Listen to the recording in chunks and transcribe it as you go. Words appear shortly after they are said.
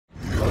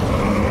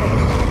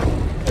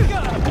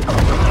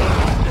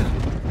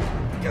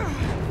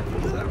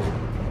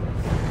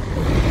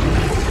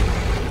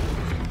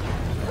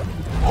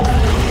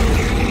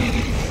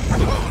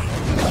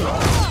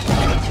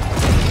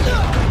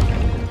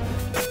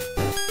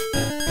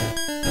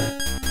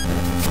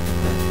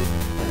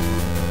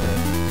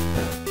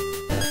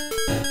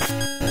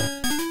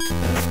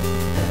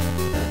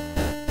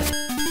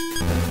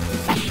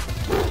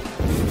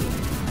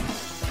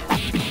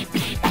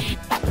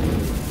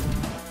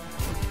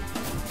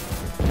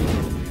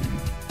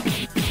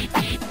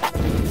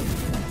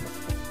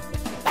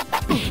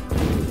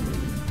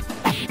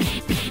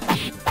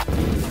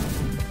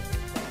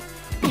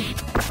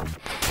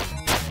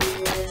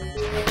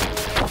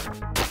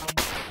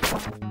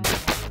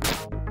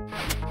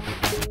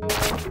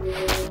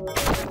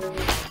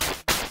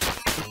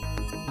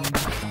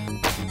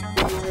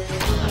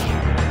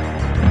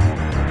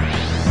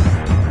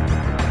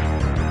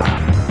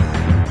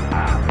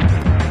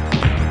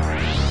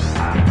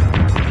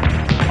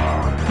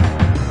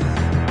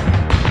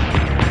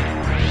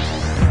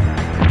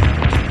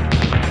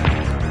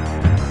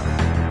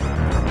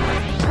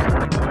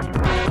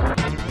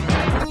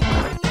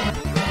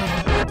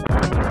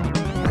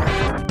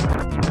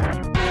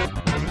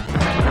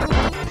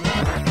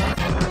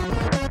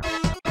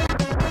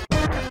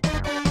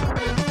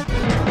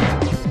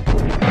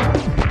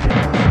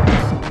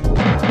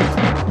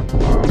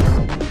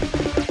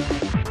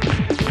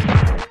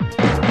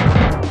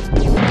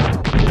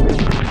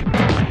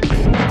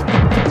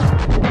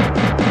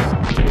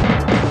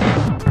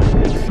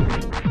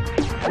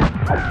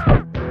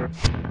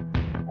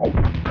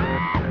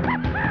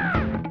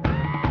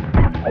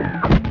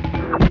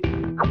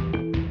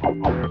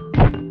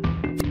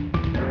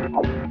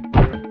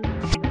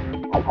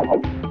We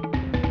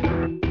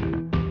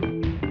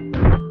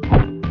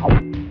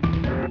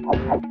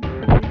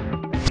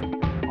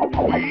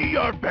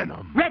are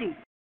Venom. Ready.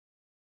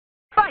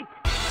 Fight!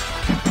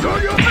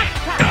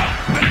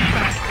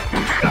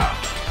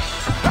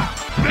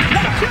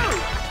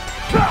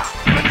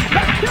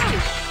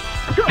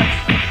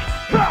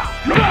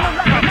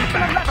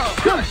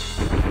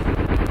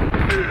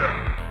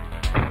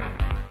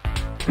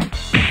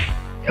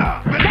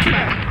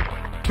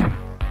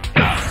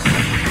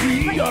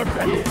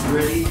 Get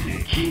ready to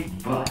kick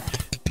butt.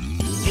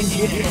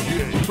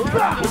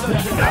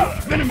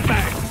 Venom back. Venom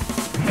back.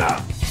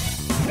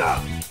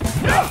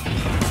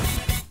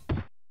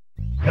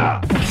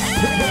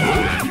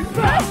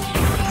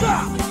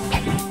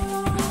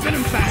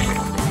 Venom back.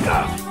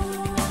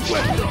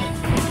 Get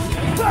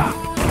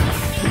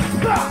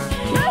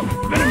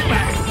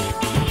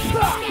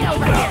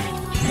over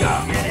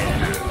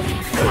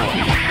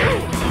here!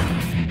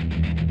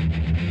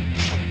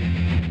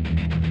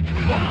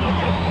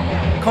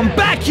 Come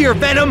back here,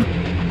 Venom!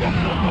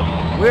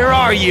 Where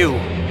are you?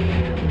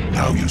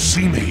 Now you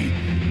see me.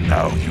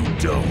 Now you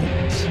don't.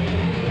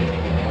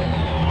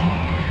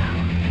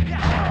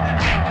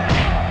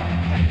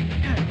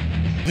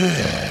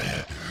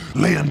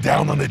 Laying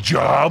down on the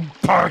job,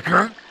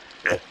 Parker?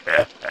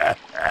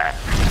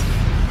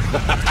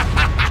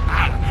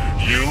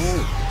 You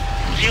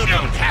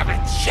don't have a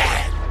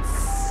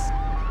chance.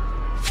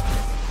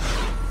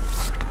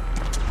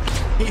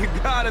 You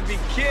gotta be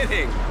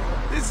kidding!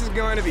 This is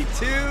going to be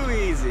too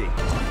easy.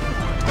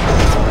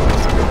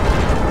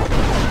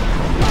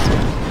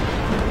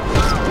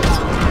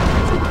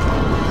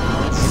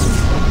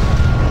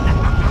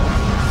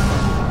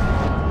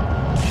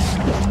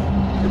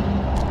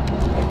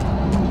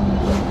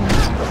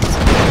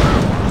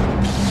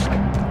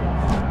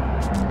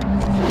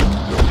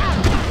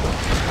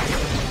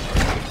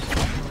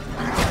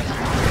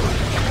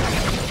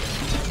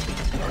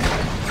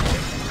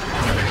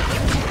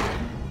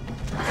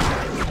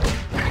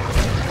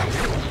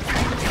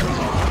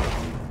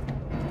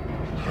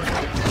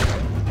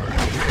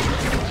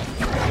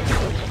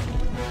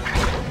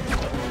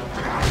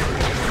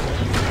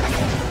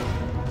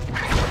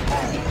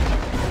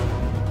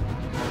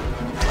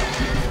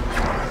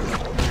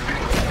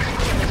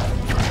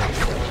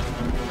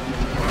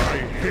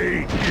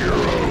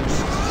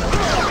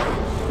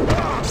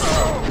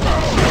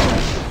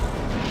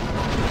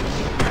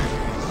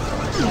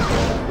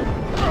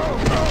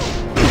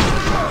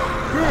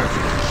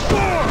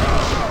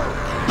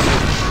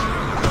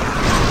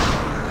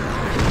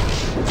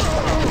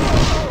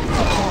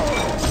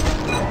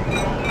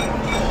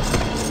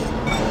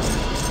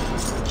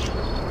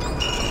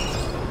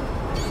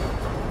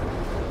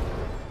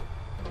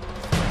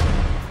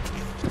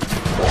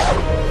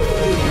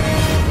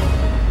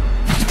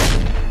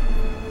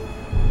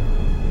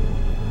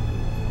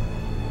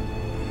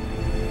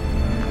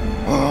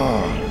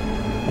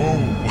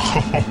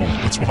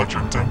 Let's watch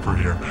our temper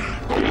here.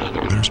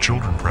 There's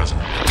children present.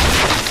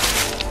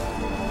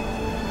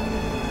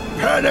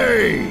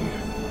 Penny!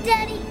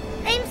 Daddy,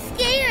 I'm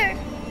scared.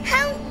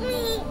 Help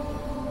me.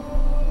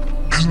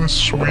 Isn't this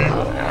sweet?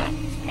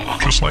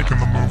 Just like in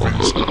the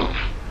movies.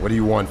 What do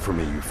you want from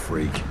me, you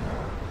freak?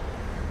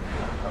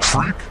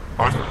 Freak?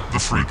 I'm the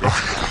freak.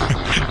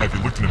 Have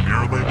you looked in a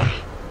mirror lately?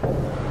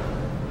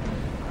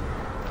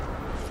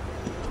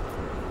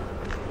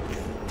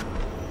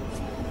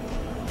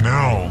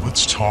 Now,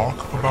 let's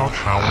talk about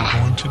how we're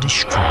going to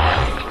destroy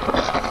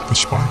the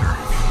spider.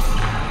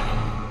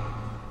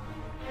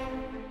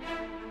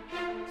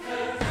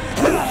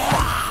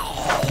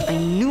 I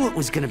knew it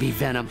was gonna be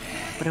Venom,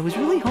 but I was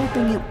really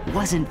hoping it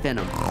wasn't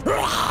Venom.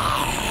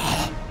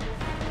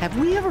 Have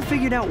we ever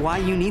figured out why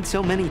you need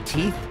so many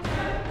teeth?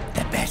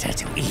 The better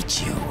to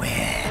eat you with.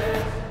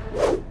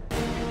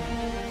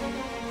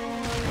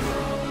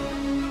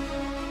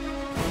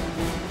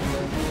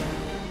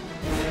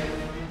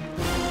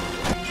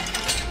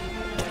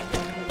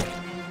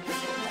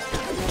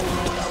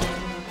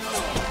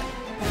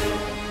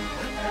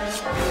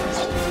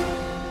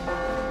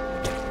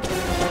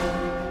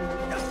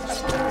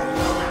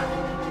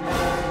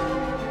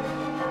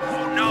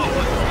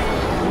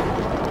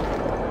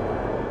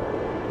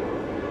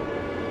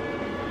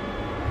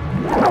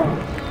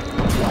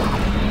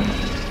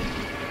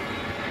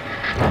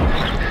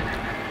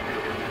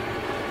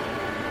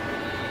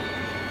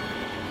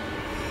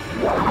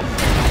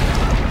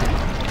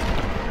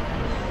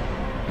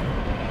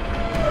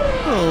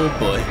 Oh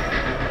boy.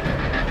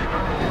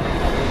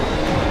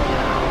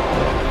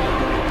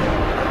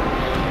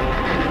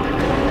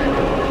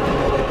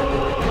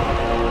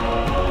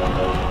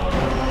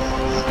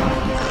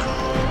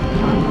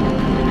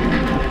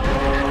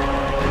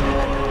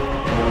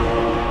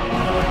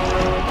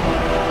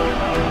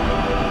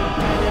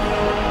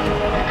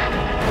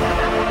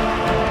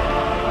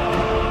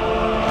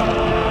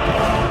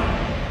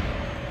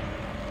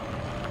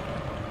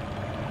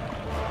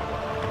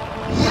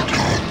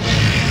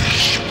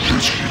 What are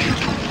these pretty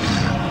little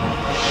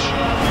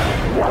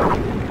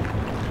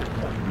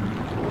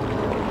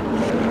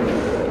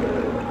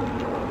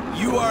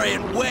You are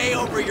in way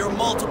over your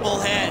multiple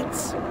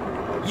heads.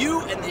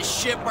 You and this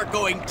ship are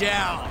going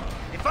down.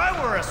 If I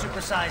were a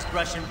supersized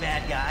Russian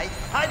bad guy,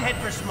 I'd head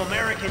for some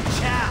American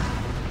chow.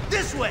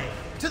 This way,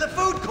 to the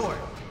food court.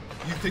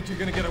 You think you're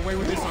gonna get away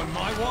with this on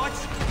my watch?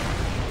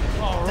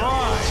 All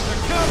right, the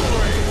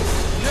cavalry!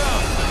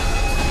 Yeah!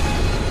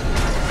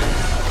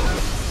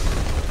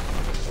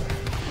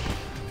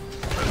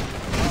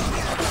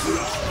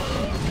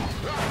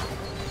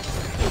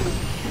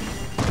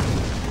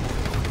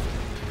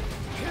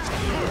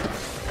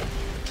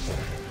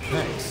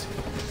 Thanks.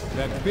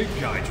 That big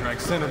guy dragged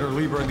Senator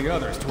Lieber and the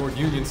others toward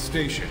Union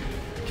Station.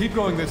 Keep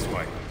going this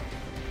way.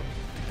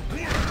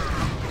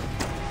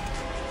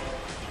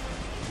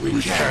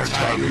 We can't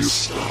have you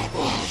stop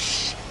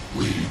us.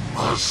 We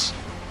must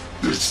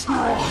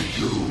destroy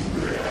you.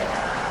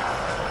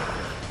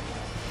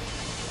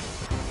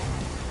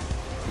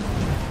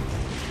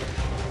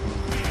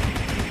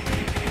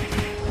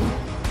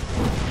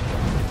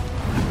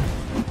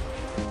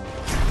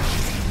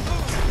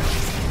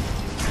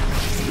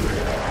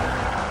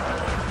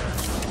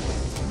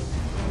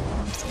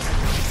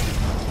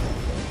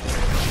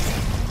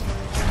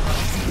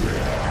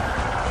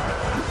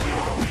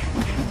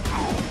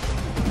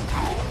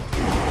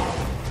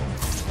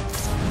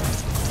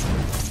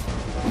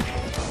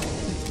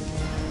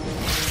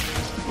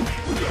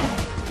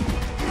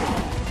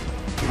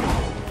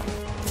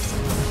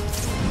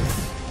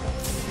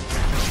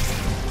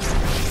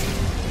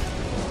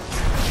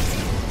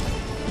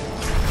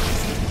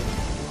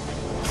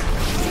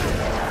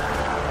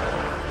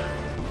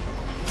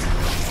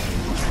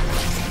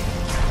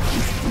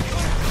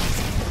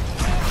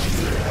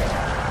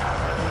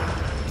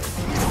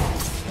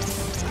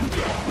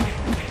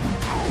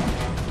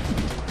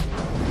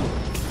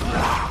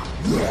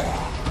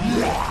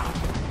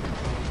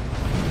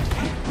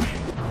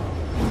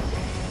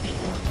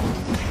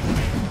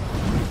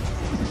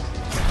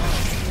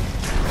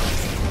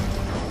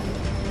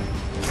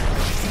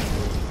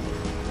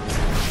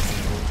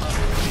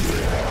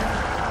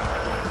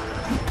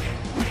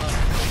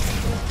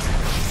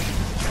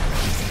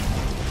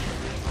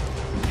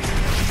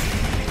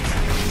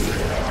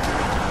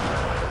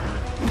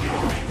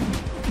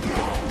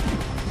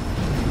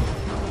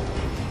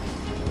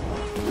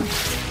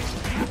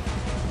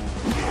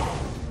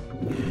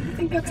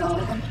 That's all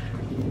of them.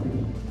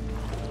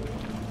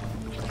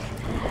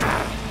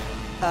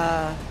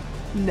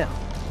 No.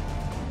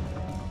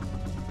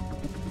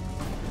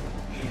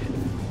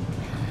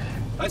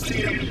 I see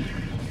him.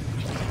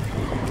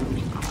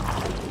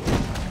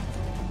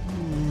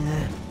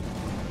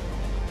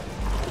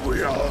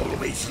 We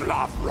always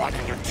love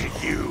running into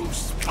you,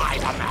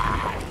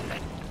 Spiderman.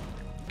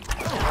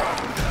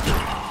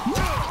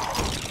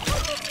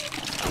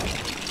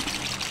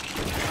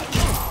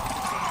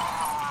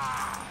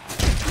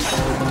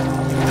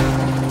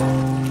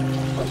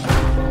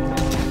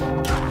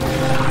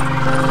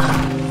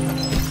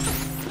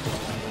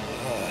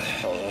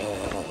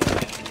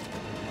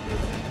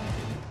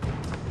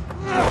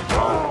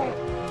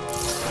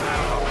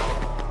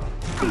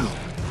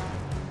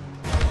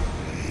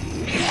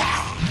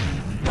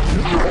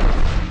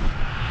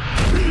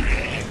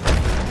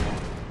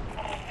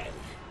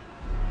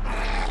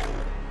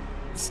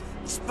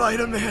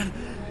 Spider-Man,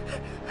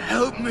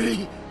 help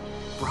me.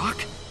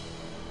 Brock?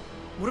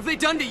 What have they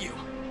done to you?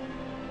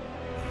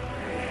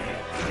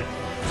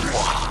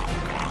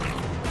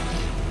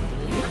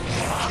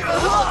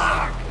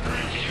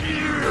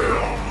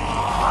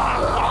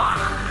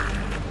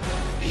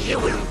 You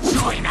will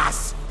join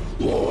us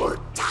or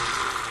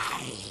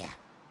die.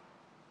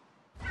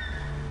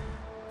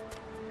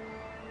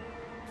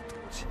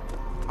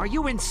 Are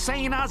you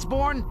insane,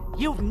 Osborn?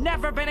 You've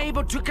never been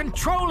able to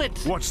control it!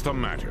 What's the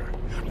matter?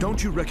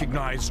 Don't you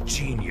recognize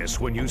genius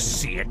when you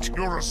see it?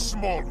 You're a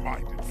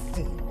small-minded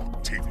fool,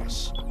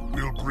 Octavius.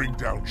 We'll bring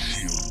down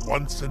S.H.I.E.L.D.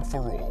 once and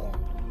for all.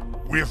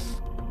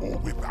 With or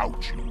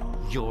without you.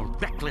 Your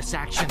reckless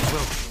actions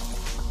will...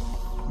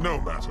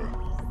 No matter.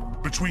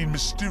 Between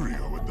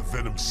Mysterio and the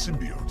Venom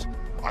symbiote,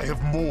 I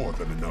have more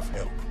than enough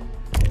help.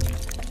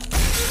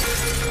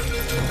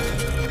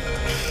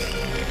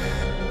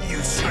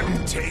 You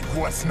shouldn't take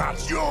what's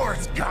not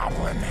yours,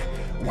 Goblin.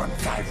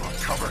 Once I've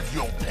recovered,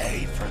 you'll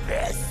pay for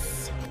this.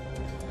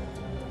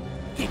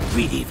 Get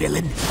greedy,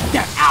 villain.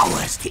 They're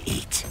ours to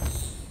eat.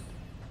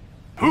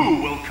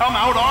 Who will come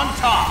out on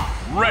top?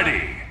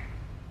 Ready.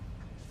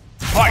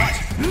 Fight!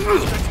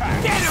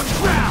 Get him,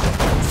 ground!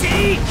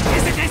 See?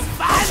 Isn't this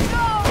fun?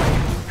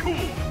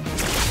 Cool.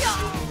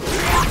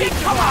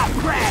 Come on,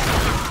 Greg!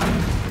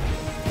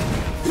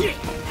 Get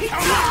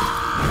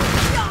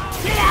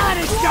out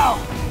and go!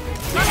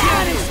 Get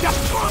out and go!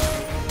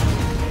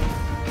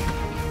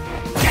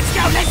 Let's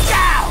go, let's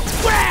go!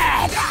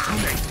 Greg!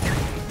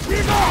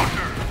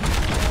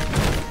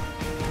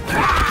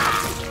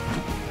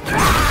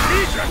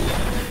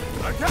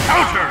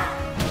 Counter!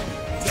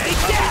 Take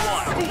this!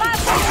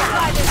 Last one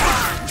this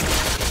time!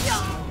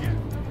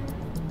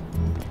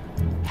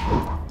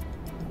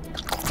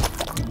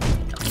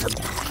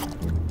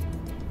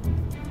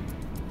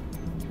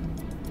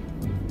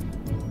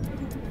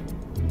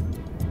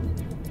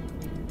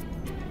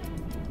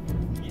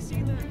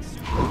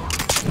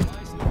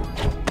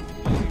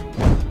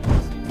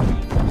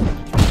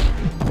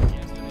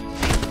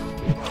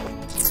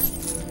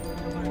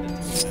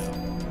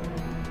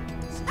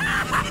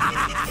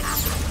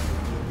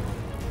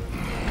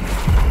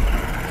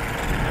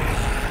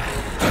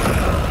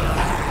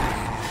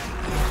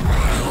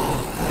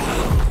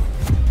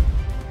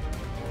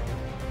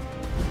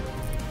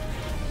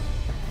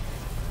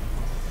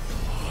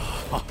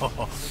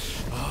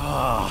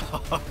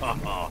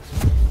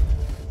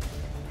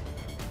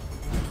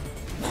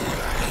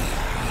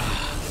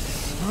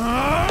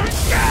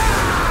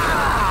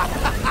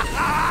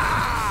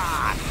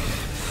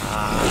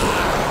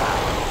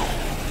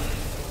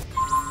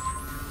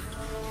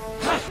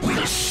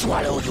 We'll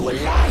swallow you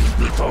alive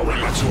before we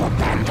let you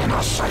abandon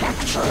us,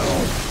 Electro.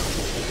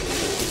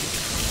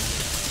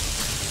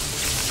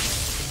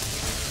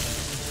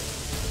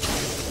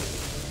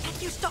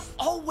 That used to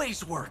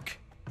always work.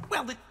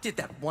 Well, it did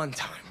that one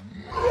time.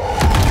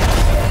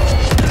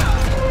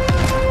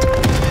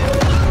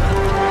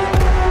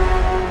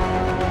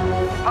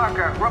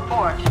 Parker,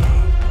 report.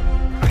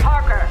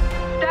 Parker,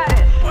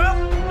 status. Well,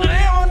 I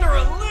am under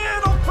a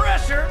little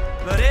pressure,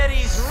 but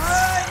Eddie's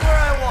right where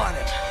I want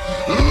him.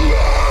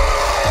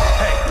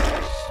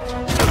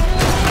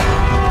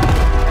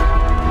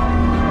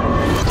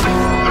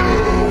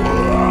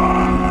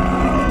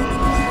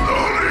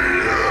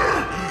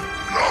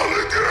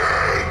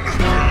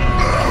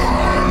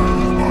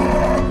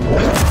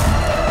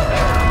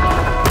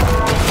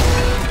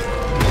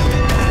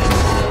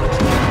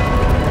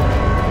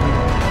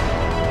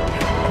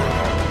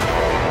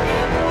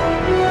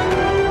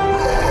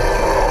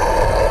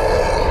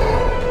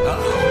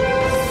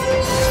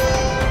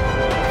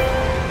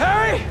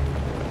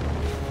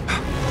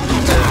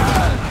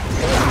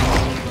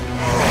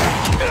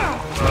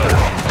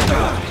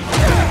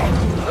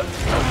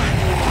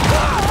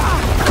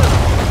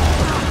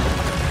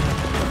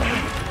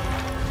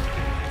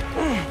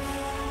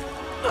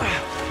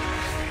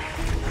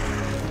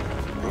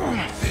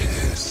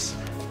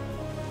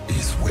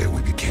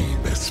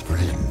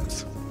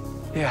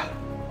 Yeah,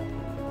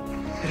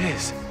 it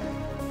is.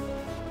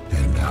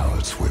 And now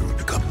it's where we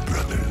become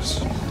brothers.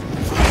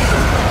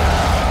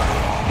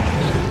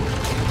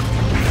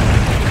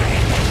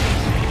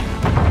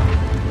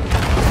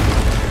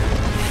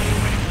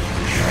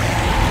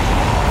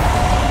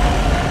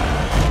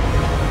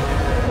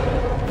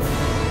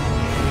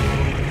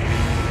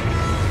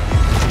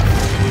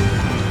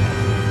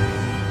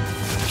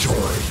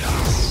 Join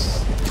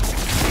us.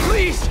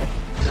 Please,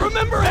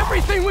 remember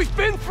everything we've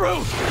been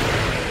through!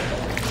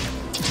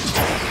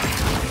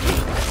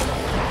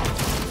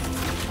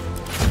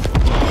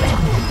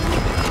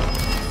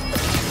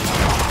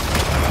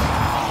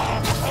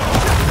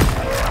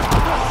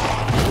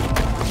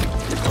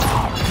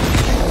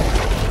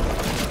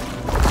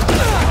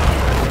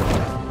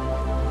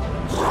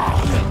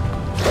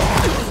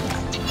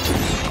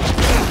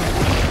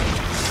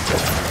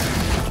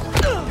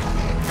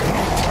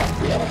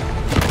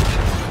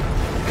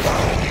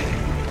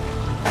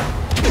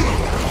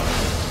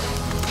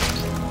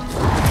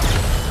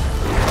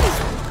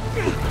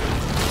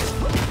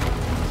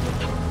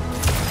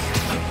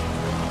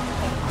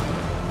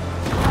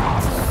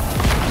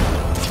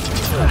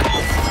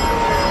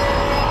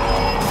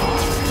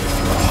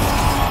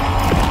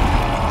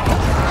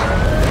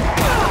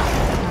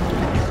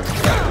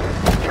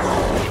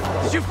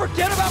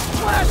 Forget about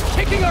Flash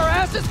kicking our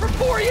asses for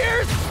 4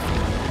 years?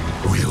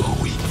 We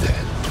were weak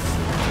then.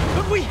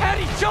 But we had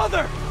each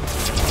other!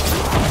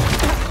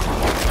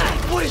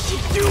 What is she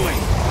doing?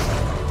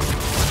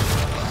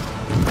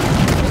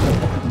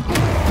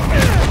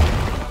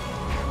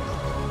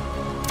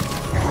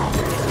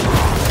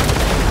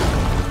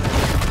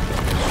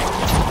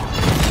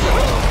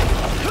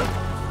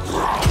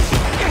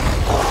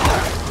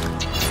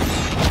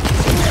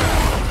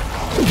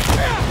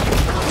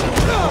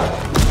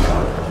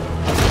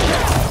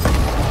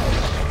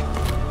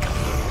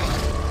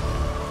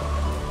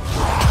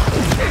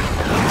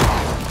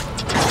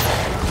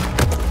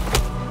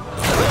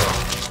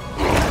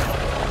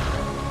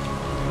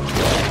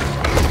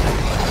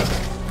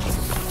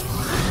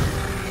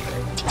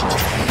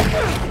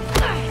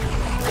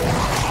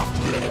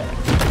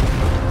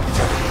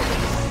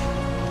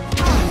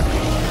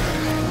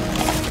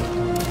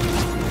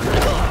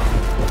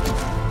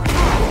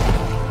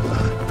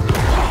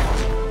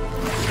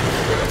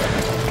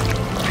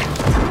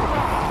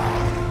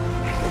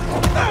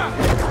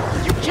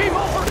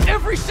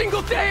 Every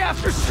single day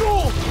after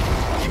school!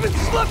 Even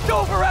slept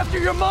over after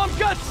your mom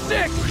got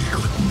sick! We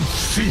couldn't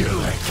feel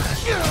like that.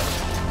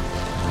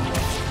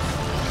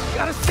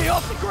 Gotta stay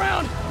off the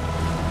ground!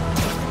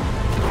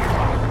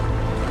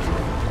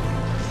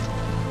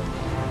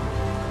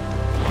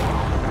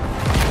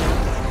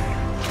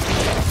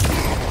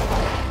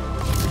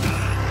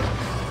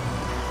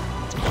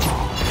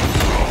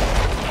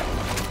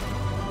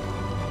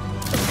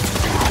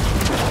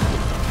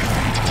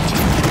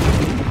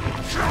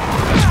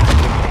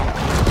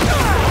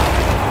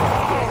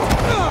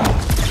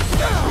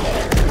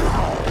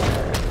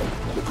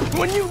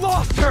 When you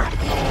lost her,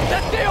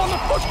 that day on the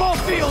football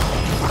field,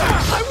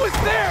 I was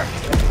there!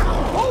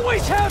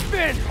 Always have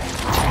been!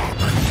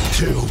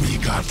 Until we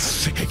got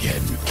sick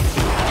again.